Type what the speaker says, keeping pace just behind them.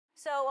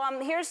So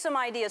here's some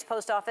ideas,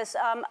 Post Office.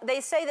 They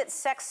say that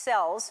sex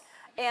sells,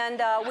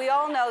 and we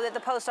all know that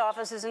the Post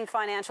Office is in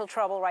financial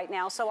trouble right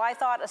now. So I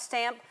thought a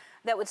stamp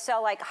that would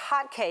sell like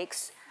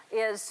hotcakes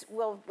is,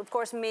 well, of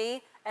course,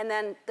 me, and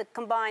then the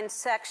combined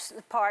sex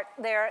part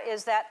there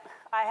is that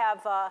I have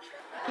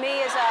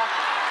me as a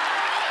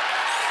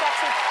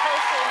sexy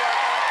postal worker.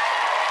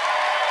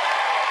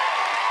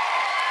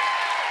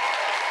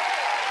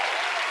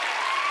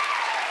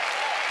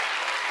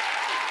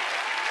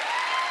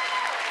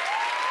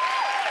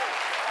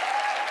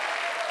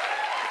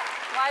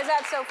 Why is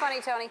that so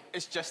funny, Tony?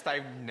 It's just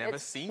I've never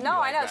seen No,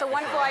 like I know. It's a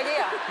wonderful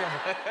idea.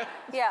 Yeah.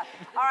 Yeah.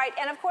 All right.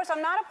 And, of course,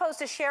 I'm not opposed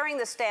to sharing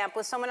the stamp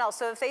with someone else.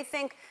 So if they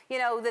think, you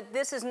know, that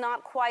this is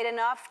not quite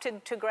enough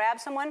to grab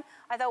someone,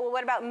 I thought, well,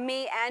 what about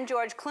me and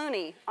George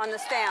Clooney on the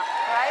stamp,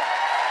 right?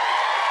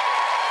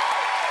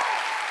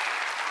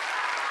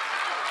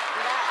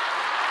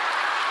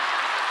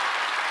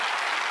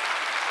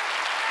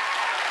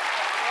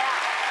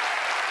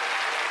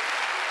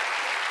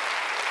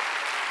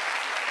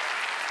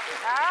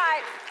 All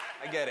right.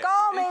 I get it.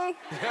 Call me.